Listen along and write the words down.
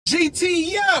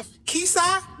GTF,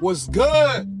 Keyside, what's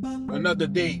good? Another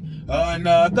day,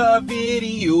 another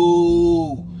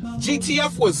video.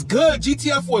 GTF was good.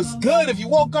 GTF was good. If you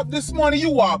woke up this morning,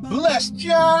 you are blessed,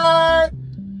 yard.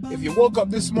 If you woke up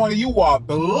this morning, you are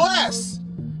blessed.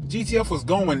 GTF was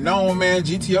going on, man.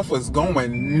 GTF was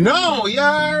going on,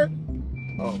 yard.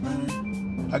 Oh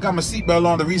man, I got my seatbelt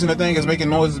on. The reason the thing is making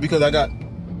noise is because I got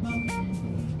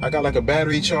like a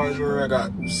battery charger, I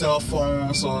got cell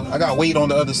phone, so I got weight on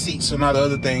the other seats, so now the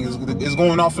other thing is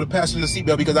going off for the passenger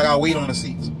seatbelt because I got weight on the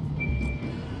seats.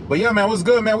 But yeah, man, what's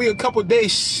good, man? We a couple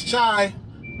days shy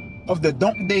of the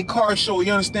Don't Day car show,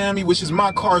 you understand me? Which is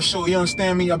my car show, you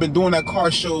understand me? I've been doing that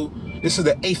car show. This is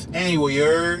the 8th annual, you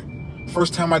heard?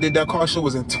 First time I did that car show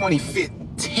was in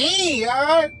 2015, you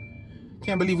heard?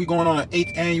 Can't believe we going on an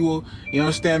 8th annual, you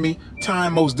understand me?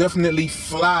 Time most definitely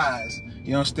flies.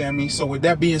 You understand me? So with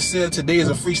that being said, today is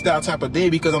a freestyle type of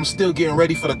day because I'm still getting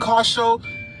ready for the car show.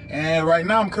 And right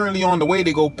now I'm currently on the way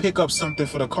to go pick up something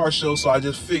for the car show. So I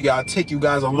just figure I'll take you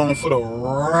guys along for the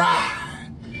ride.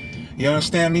 You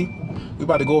understand me? We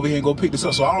about to go over here and go pick this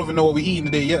up. So I don't even know what we eating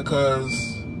today yet because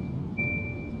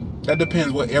that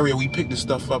depends what area we pick this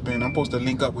stuff up in. I'm supposed to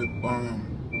link up with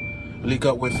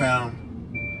fam.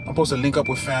 I'm supposed to link up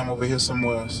with fam over here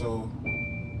somewhere. So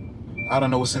I don't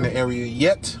know what's in the area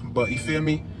yet, but you feel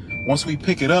me? Once we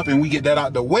pick it up and we get that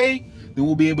out the way, then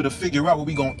we'll be able to figure out what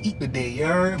we gonna eat today, you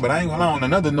heard? But I ain't gonna lie, on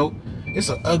another note, it's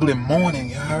an ugly morning,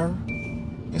 you heard?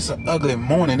 It's an ugly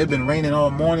morning. It's been raining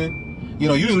all morning. You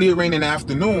know, usually it rains in the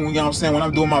afternoon, you know what I'm saying? When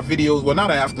I'm doing my videos, well, not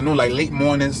the afternoon, like late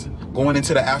mornings, going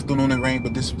into the afternoon and rain,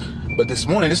 but this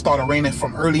morning, it started raining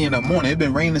from early in the morning. It's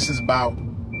been raining since about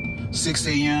 6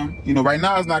 a.m. You know, right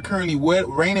now it's not currently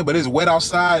raining, but it's wet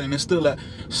outside and it still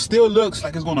looks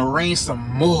like it's gonna rain some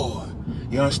more.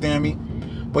 You understand me?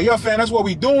 But yeah, fam, that's what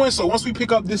we doing. So once we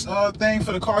pick up this thing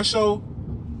for the car show,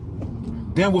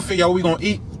 then we'll figure out what we gonna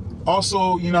eat.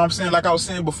 Also, you know what I'm saying, like I was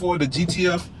saying before, the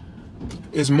GTF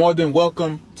is more than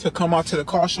welcome to come out to the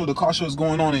car show. The car show is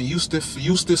going on in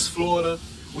Eustis, Florida,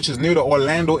 which is near the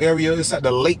Orlando area. It's at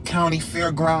the Lake County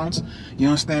Fairgrounds. You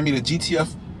understand me? The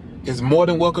GTF is more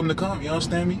than welcome to come, you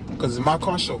understand me? Because it's my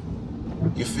car show,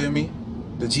 you feel me?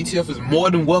 The GTF is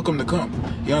more than welcome to come,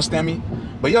 you understand me?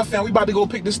 But yeah, fam, we about to go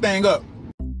pick this thing up.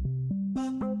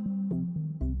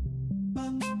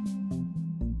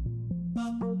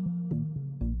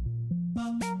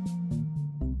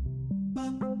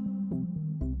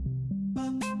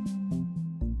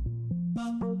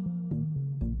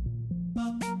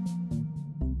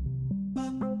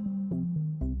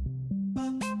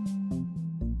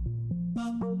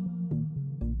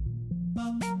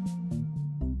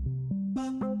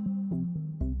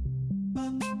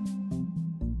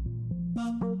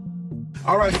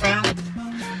 All right, fam.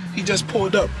 He just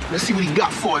pulled up. Let's see what he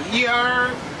got for us,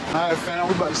 yard. All right, fam.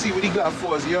 We're about to see what he got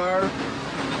for us, yard.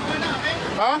 What's going on, man?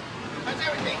 Huh? How's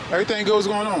everything? Everything good. What's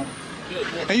going on? Good,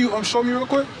 good. Can you show me real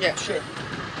quick? Yeah, sure.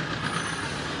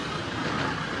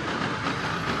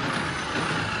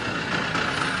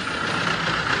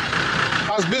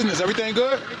 How's business? Everything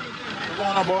good? What's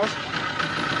going on, boss?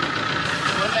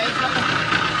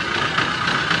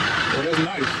 Oh, that's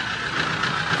nice.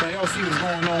 Can y'all see what's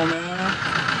going on, man?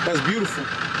 That's beautiful.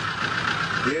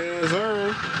 Yes,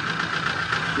 sir.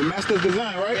 The master's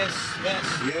design, right? Yes, yes.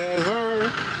 Yes,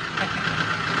 sir.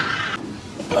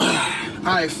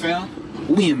 All right, fam.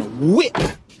 We in the whip.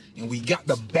 And we got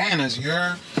the banners, you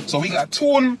heard? So we got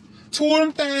two of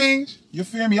them things. You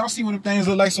feel me? Y'all see what them things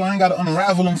look like, so I ain't got to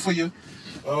unravel them for you.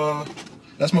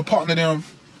 That's my partner, them.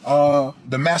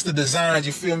 The master designs,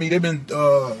 you feel me? They've been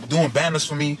doing banners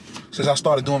for me since I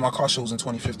started doing my car shows in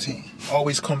 2015.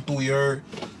 Always come through, you heard?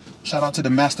 Shout out to the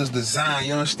master's design,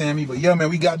 you understand me? But yeah, man,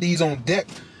 we got these on deck.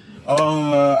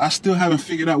 I still haven't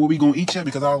figured out what we gonna eat yet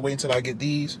because I was waiting until I get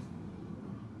these.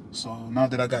 So now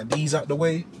that I got these out the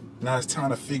way, now it's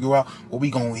time to figure out what we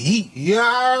gonna eat,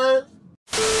 yeah.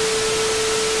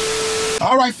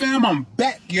 All right, fam, I'm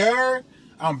back, yeah.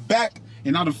 I'm back.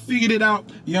 And I done figured it out,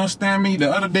 you understand me?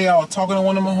 The other day I was talking to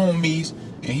one of my homies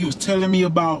and he was telling me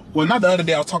about, well, not the other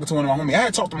day I was talking to one of my homies. I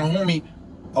had talked to my homie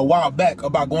a while back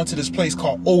about going to this place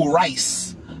called Old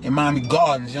Rice in Miami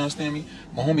Gardens, you understand me?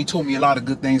 My homie told me a lot of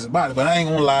good things about it, but I ain't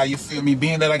gonna lie, you feel me?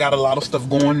 Being that I got a lot of stuff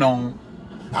going on,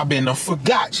 I've been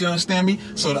forgot, you understand me?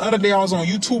 So the other day I was on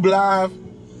YouTube Live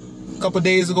a couple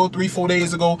days ago, 3-4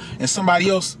 days ago, and somebody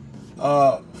else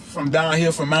from down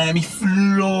here from Miami,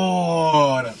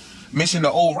 Florida, mentioned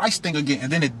the Old Rice thing again,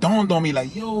 and then it dawned on me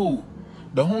like, yo,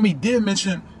 the homie did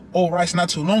mention Old Rice not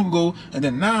too long ago, and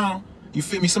then now, you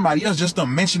feel me, somebody else just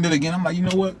done mentioned it again. I'm like, you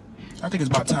know what? I think it's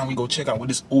about time we go check out what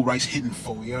this old rice hitting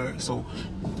for, yeah. So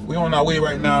we're on our way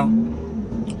right now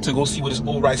to go see what this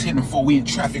old rice hitting for. We in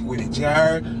traffic with it,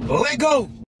 yeah. Let go.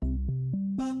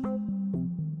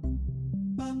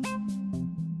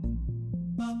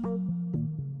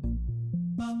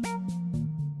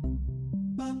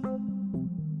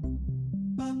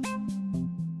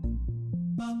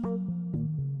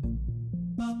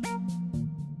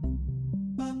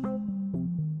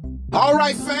 All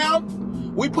right,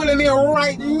 fam, we put in there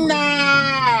right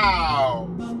now.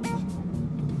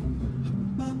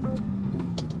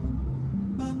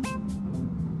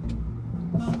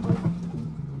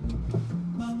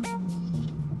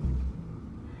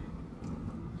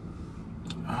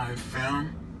 All right,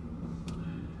 fam,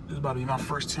 this is about to be my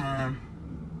first time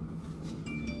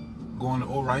going to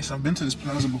Old Rice. I've been to this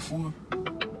plaza before.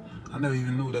 I never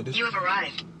even knew that this. You have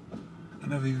arrived. I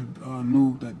never even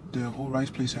knew that the Old Rice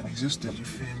place had existed, you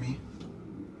feel me?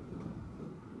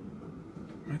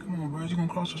 Man, come on, bro. You gonna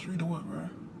cross the street or what, bro?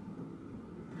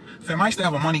 Fam, I used to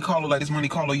have a Monte Carlo like this Monte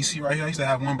Carlo you see right here. I used to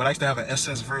have one, but I used to have an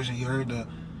SS version, you heard? The, you know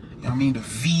what I mean? The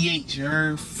V8, you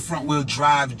heard? Front wheel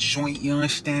drive joint, you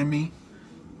understand me?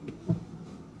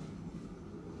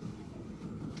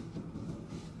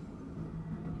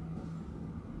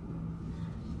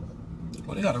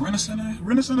 Oh, they got a Rent-A-Center?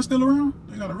 Rent-A-Center still around?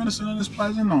 They got a Rent-A-Center in this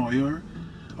plaza? No, you heard?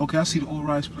 Okay, I see the Old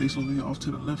Rice place over here off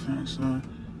to the left-hand side.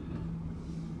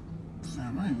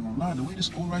 Fam, I ain't gonna lie, the way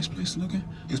this Old Rice place is looking,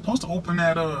 it's supposed to open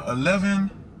at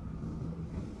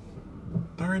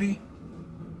 11:30.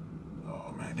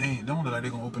 Oh man, they don't look like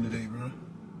they're gonna open today, bro.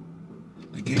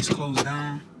 The gates closed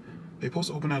down. They supposed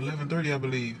to open at 11:30, I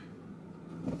believe.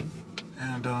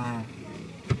 And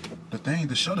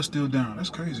the shutter's still down. That's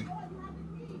crazy.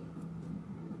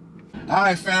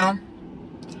 Alright, fam.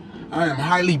 I am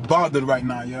highly bothered right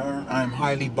now, y'all. I am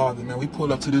highly bothered, man. We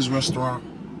pulled up to this restaurant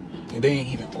and they ain't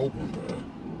even open, bro.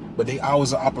 But they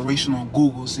hours of operation on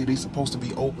Google say they supposed to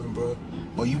be open, bro.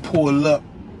 But you pull up,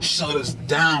 shutters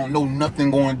down, no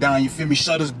nothing going down. You feel me?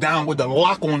 Shutters down with the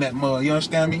lock on that mug. You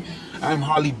understand me? I am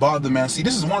highly bothered, man. See,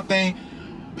 this is one thing.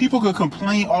 People could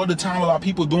complain all the time about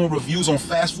people doing reviews on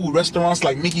fast food restaurants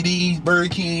like Mickey D's, Burger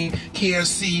King,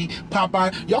 KFC,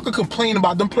 Popeye. Y'all could complain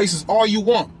about them places all you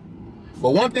want.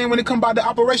 But one thing when it come by the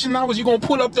operation hours, you gonna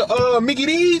pull up the Mickey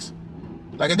D's?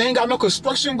 Like if they ain't got no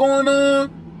construction going on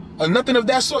or nothing of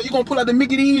that sort, you gonna pull out the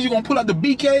Mickey D's, you gonna pull out the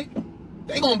BK?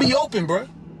 They gonna be open, bro.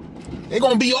 They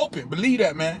gonna be open, believe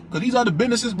that, man. Cause these other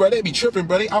businesses, bro, they be tripping,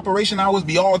 bro. They operation hours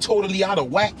be all totally out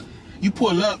of whack. You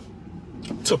pull up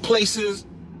to places,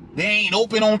 they ain't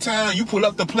open on time. You pull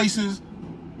up the places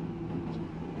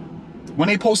when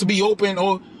they supposed to be open,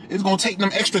 or it's gonna take them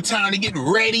extra time to get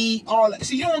ready. All that.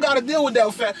 See, you don't gotta deal with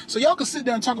that fast. So y'all can sit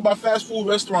there and talk about fast food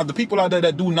restaurants. The people out there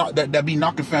that do not that be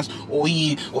knocking fast, or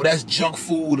that's junk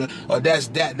food, or that's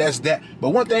that. But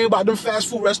one thing about them fast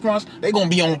food restaurants, they gonna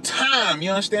be on time.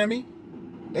 You understand me?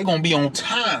 They gonna be on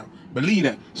time. Believe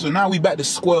that. So now we back to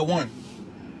square one.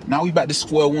 Now we back to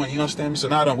square one, you understand me? So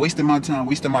now I done wasted my time,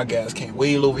 wasted my gas. Came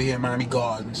way over here in Miami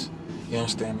Gardens, you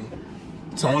understand me?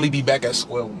 To only be back at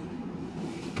square one.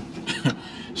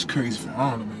 It's crazy, fam.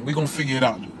 I don't know, man. We gonna figure it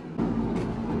out, dude.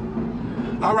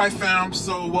 All right, fam.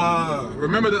 So,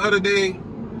 remember the other day,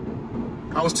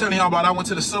 I was telling y'all about I went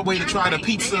to the Subway to try the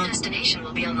pizza. The destination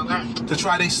will be on the left. To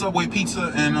try their Subway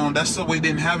pizza, and that Subway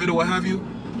didn't have it or what have you.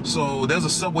 So there's a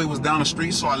Subway was down the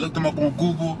street, so I looked them up on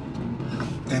Google.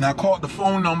 And I called the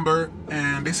phone number,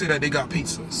 and they said that they got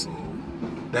pizza. So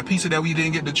that pizza that we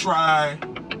didn't get to try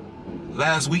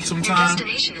last week sometime. Your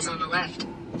destination is on the left.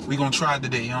 We gonna try it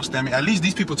today, you understand me? At least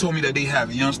these people told me that they have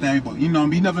it, you understand me? But you know,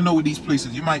 you never know with these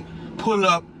places. You might pull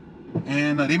up,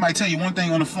 and they might tell you one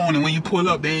thing on the phone, and when you pull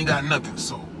up, they ain't got nothing.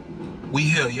 So we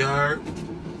here, you heard?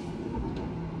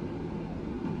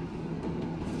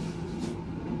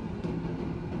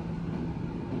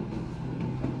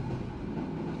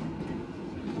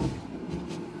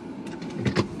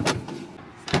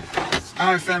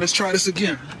 All right, fam, let's try this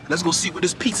again. Let's go see what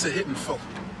this pizza hitting for.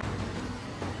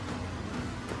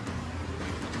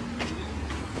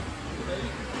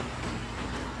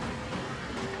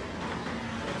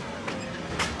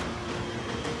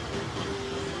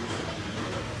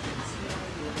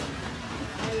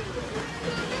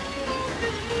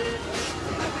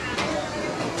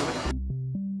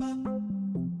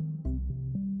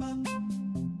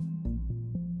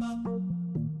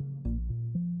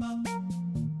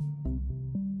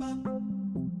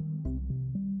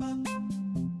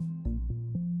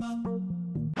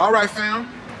 All right, fam,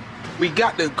 we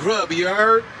got the grub, you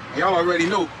heard? Y'all already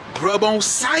know, grub on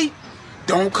sight,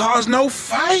 don't cause no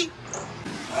fight.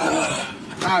 All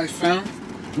right, fam,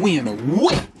 we in the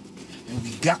whip.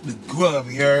 got the grub,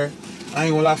 you heard? I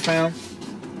ain't gonna lie, fam.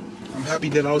 I'm happy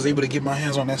that I was able to get my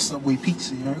hands on that Subway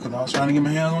pizza, you know, because I was trying to get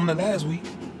my hands on it last week.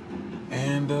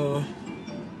 And,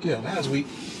 yeah, last week.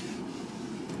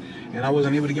 And I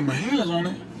wasn't able to get my hands on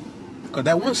it. Because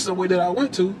that one Subway that I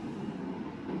went to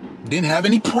didn't have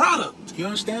any product. You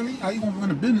understand me? How you gonna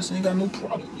run a business and ain't got no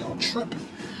product? Y'all tripping.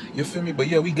 You feel me? But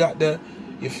yeah, we got that.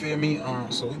 You feel me?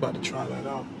 So we about to try that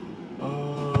out.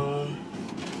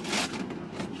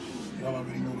 Y'all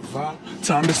already know the vibe.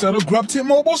 Time to set up Grubtent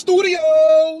Mobile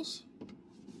Studios.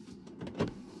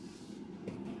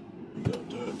 We got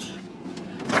that.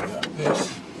 We got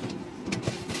this.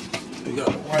 We got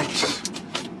the whites.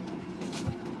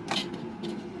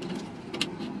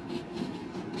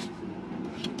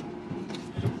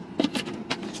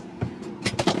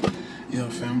 Yeah,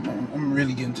 fam, I'm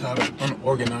really getting tired of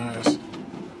unorganized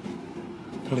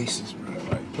places, bro.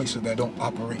 Like places that don't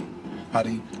operate how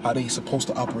they supposed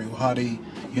to operate, or how they,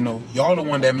 you know, y'all the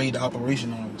one that made the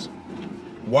operation on this.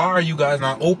 Why are you guys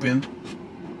not open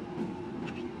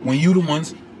when you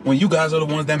guys are the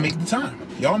ones that make the time?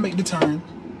 Y'all make the time,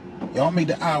 y'all make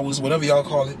the hours, whatever y'all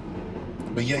call it,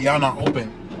 but yet y'all not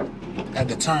open at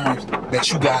the times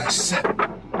that you guys set.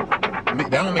 That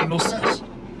don't make no sense.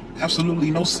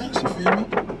 Absolutely no sense, you feel me?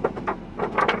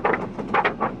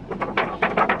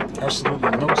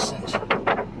 Absolutely no sense.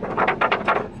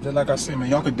 Just like I said, man,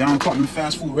 y'all could down talk in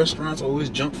fast food restaurants, always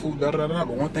junk food, da da da.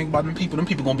 But one thing about them people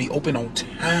gonna be open on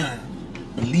time.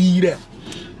 Believe that.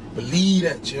 Believe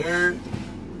that, you heard?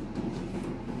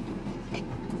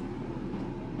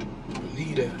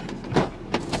 Believe that.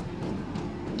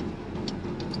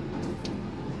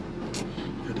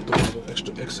 Had to throw a little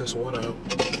extra excess water out.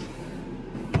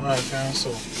 Alright, fam, so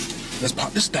let's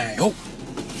pop this thing. Oh!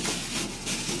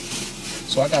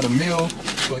 So I got a meal,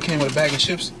 so it came with a bag of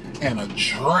chips and a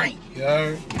drink, you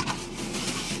heard?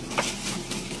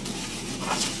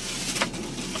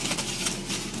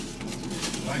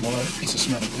 I ain't gonna lie, this pizza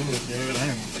smell good, you heard? I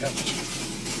ain't gonna cap with you.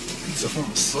 Pizza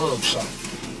from a sub shop.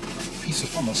 Pizza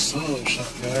from a sub shop,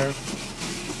 you heard?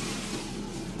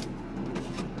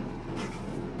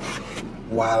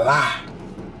 Voila!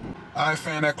 Alright,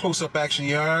 fam, that close-up action,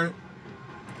 you heard?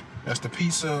 That's the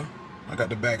pizza. I got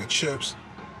the bag of chips,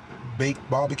 baked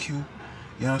barbecue,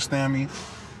 you understand me?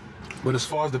 But as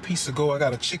far as the pizza go, I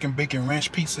got a chicken bacon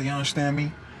ranch pizza, you understand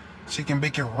me? Chicken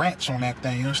bacon ranch on that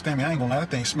thing, you understand me? I ain't gonna lie, that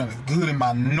thing smelling good in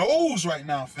my nose right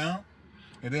now, fam.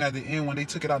 And then at the end, when they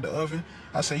took it out the oven,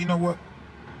 I said, you know what?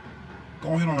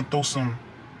 Go ahead and throw some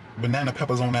banana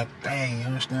peppers on that thing, you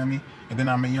understand me? And then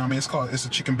I mean, you know what I mean? It's a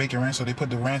chicken bacon ranch, so they put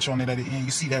the ranch on it at the end.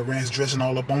 You see that ranch dressing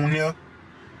all up on there?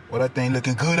 Well, that thing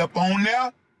looking good up on there. I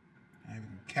ain't even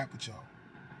gonna cap with y'all.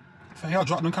 So y'all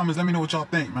drop them comments, let me know what y'all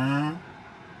think, man.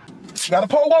 Got a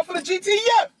poll one for the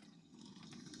GTF.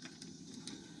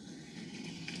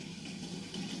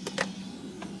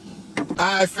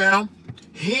 Alright, fam.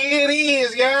 Here it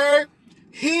is, y'all.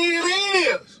 Here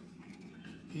it is.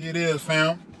 Here it is,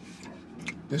 fam.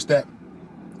 This that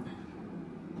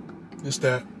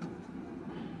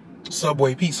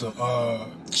Subway pizza,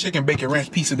 chicken bacon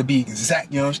ranch pizza to be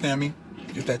exact, you understand me?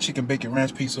 Just that chicken bacon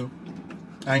ranch pizza.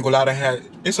 I ain't gonna lie,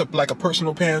 it's like a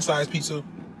personal pan size pizza.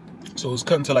 So it's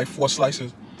cut into like 4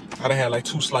 slices. I done had like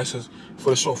 2 slices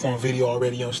for the short form video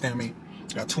already, you understand me?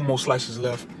 Got 2 more slices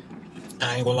left.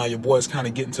 I ain't gonna lie, your boy's kind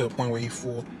of getting to a point where he's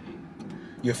full.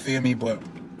 You feel me? But,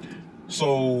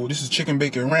 so this is chicken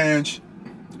bacon ranch.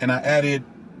 And I added,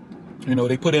 you know,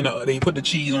 they put the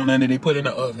cheese on there and they put it in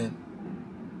the oven.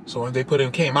 So when they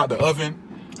came out the oven,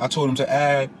 I told them to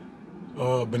add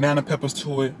banana peppers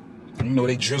to it. And, you know,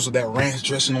 they drizzled that ranch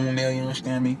dressing on there, you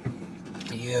understand me?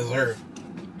 Yes, sir.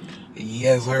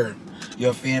 Yes, sir.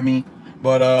 You feel me?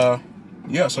 But,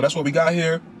 yeah, so that's what we got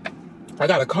here. I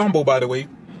got a combo, by the way.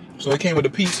 So it came with the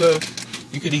pizza.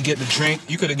 You could get the drink.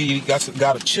 You could have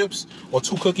got a chips or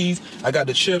 2 cookies. I got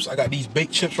the chips. I got these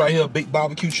baked chips right here, baked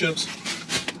barbecue chips.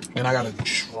 And I got a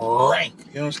drink.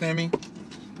 You understand me?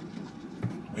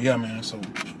 But yeah, man, so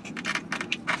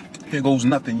here goes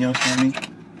nothing, you understand me?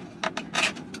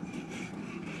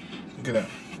 Look at that.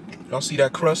 Y'all see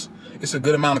that crust? It's a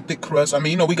good amount of thick crust. I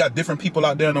mean, you know, we got different people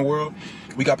out there in the world.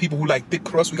 We got people who like thick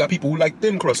crust. We got people who like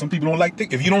thin crust. Some people don't like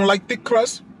thick. If you don't like thick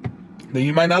crust, then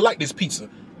you might not like this pizza.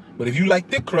 But if you like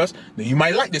thick crust, then you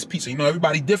might like this pizza. You know,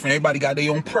 everybody different. Everybody got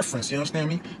their own preference. You understand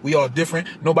me? We all different.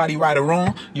 Nobody right or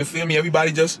wrong. You feel me?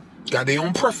 Everybody just got their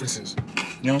own preferences.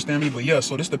 You understand me? But yeah,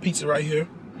 so this the pizza right here.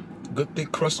 Good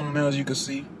thick crust on there, as you can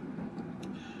see.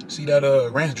 See that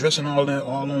ranch dressing all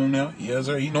on there? Yes,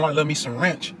 sir. You know I love me some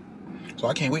ranch. So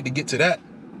I can't wait to get to that.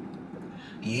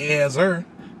 Yes, sir.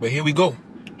 But here we go.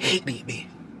 Hey, baby.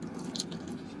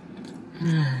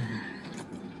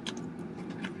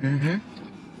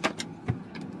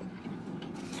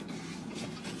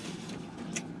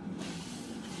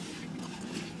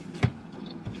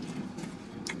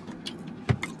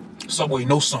 Subway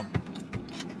know something.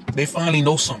 They finally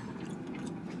know something.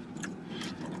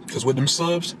 Because with them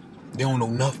subs, they don't know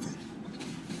nothing.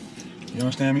 You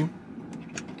understand me?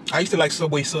 I used to like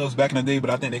Subway subs back in the day, but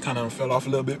I think they kind of fell off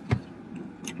a little bit.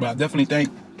 But I definitely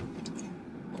think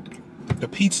the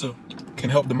pizza can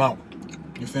help them out.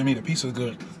 You feel me? The pizza's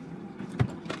good.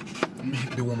 Let me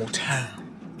hit it one more time.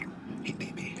 Hit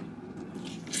that bit.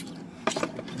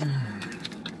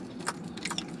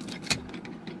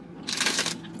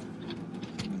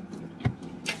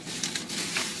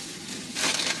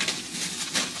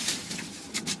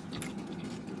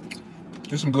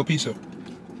 This some good pizza.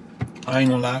 I ain't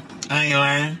gonna lie. I ain't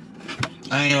lying.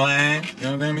 I ain't lying. You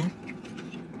know what I mean?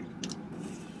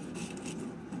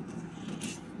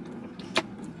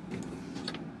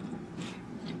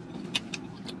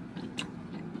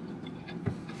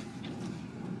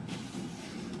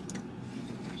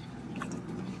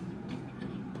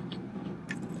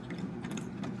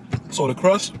 So the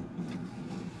crust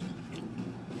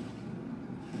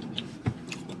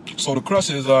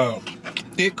is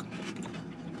thick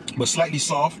but slightly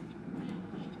soft.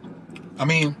 I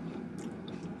mean,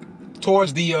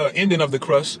 towards the ending of the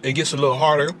crust, it gets a little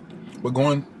harder. But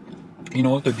going, you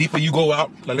know, the deeper you go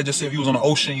out, like let's just say if you was on the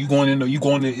ocean, if you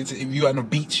on the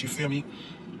beach, you feel me?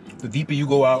 The deeper you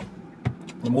go out,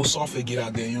 the more soft it get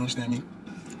out there. You understand me?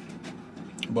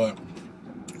 But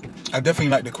I definitely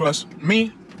like the crust.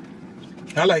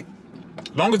 I like,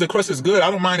 as long as the crust is good,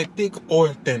 I don't mind it thick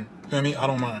or thin. You feel me? I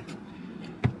don't mind.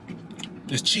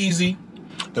 It's cheesy.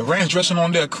 The ranch dressing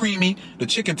on there creamy. The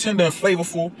chicken tender and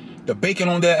flavorful. The bacon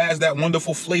on there adds that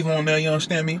wonderful flavor on there. You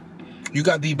understand me? You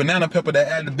got the banana pepper that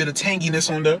adds a bit of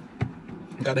tanginess on there.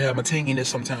 You gotta have my tanginess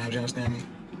sometimes. You understand me?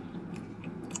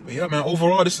 But yeah, man.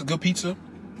 Overall, this is a good pizza.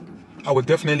 I would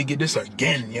definitely get this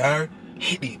again, y'all.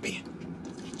 Hit it, man.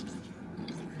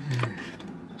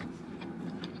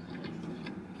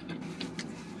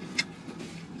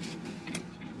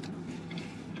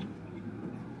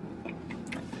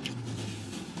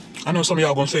 I know some of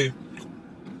y'all gonna say,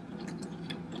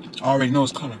 I already know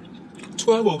it's coming.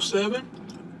 $12.07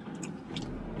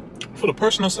 for the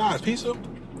personal size pizza.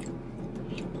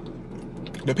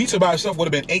 The pizza by itself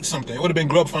would have been $8 something. It would have been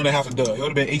Grubtent under half a dub. It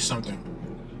would have been $8 something.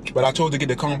 But I chose to get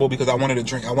the combo because I wanted a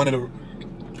drink. I wanted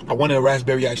a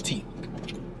raspberry iced tea.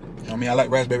 I mean, I like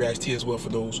raspberry iced tea as well for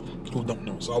those who don't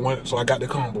know. So I got the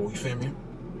combo. You feel me?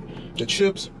 The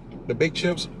chips, the baked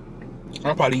chips,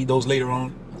 I'll probably eat those later on.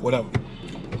 Whatever.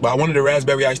 But I wanted a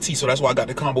raspberry iced tea, so that's why I got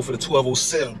the combo for the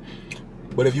 $12.07.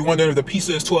 But if you're wondering if the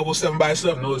pizza is $12.07 by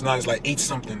itself, no, it's not. It's like $8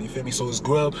 something. You feel me? So it's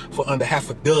Grub for under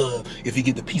half a dub if you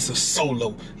get the pizza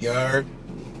solo. You heard?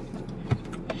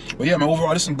 But yeah, man,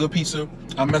 overall, this is some good pizza.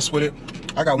 I mess with it.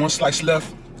 I got one slice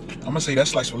left. I'm gonna say that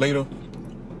slice for later.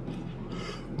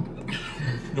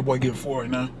 The boy getting 4 right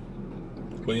now.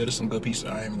 But yeah, this is some good pizza.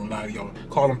 I ain't gonna lie to y'all.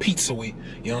 Call them Pizza Way.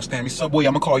 You understand me? Subway,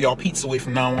 I'm gonna call y'all Pizza Way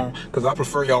from now on. Because I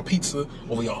prefer y'all pizza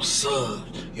over y'all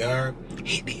subs. You heard?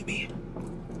 Hit that, man.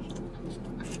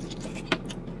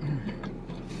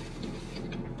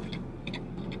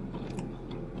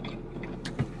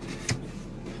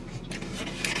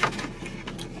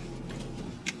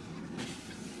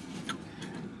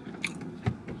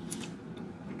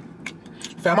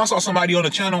 Fam, I saw somebody on the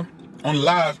channel, on the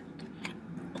live,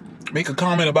 make a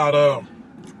comment about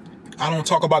I don't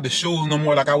talk about the shows no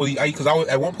more like I was, because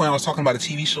at one point I was talking about the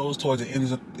TV shows towards the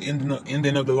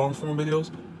ending of the long form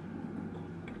videos.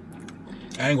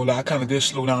 I ain't gonna lie, I kind of did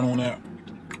slow down on that.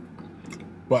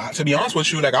 But to be honest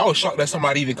with you, like I was shocked that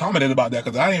somebody even commented about that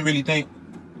because I didn't really think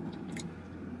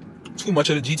too much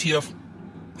of the GTF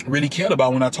really cared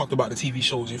about when I talked about the TV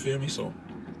shows. You feel me? So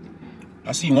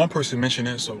I see one person mention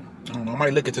it, so I don't know. I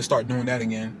might look at to start doing that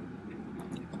again.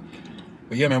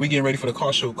 But yeah, man, we getting ready for the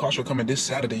car show. Car show coming this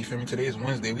Saturday, you feel me? Today is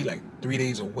Wednesday. We like 3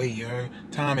 days away, you heard?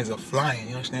 Time is a-flying,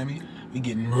 you understand me? We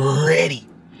getting ready.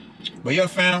 But yeah,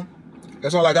 fam,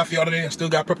 that's all I got for y'all today. I still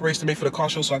got preparation to make for the car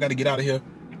show, so I got to get out of here.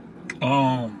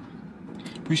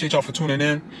 Appreciate y'all for tuning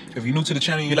in. If you're new to the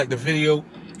channel and you like the video,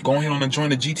 go ahead on and join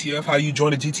the GTF. How do you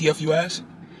join the GTF, you ask?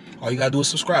 All you gotta do is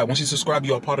subscribe. Once you subscribe,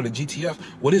 you are part of the GTF.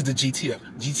 What is the GTF?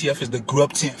 GTF is the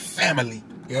Grubtent family.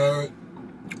 You heard?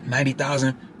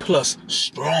 90,000 plus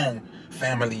strong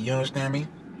family. You understand me?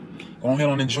 Go ahead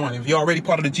on and join. If you're already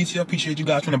part of the GTF, appreciate you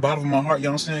guys from the bottom of my heart. You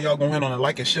know what I'm saying? Y'all go ahead on and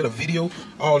like and share the video.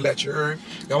 All that you heard.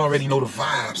 Y'all already know the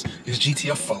vibes. It's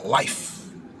GTF for life.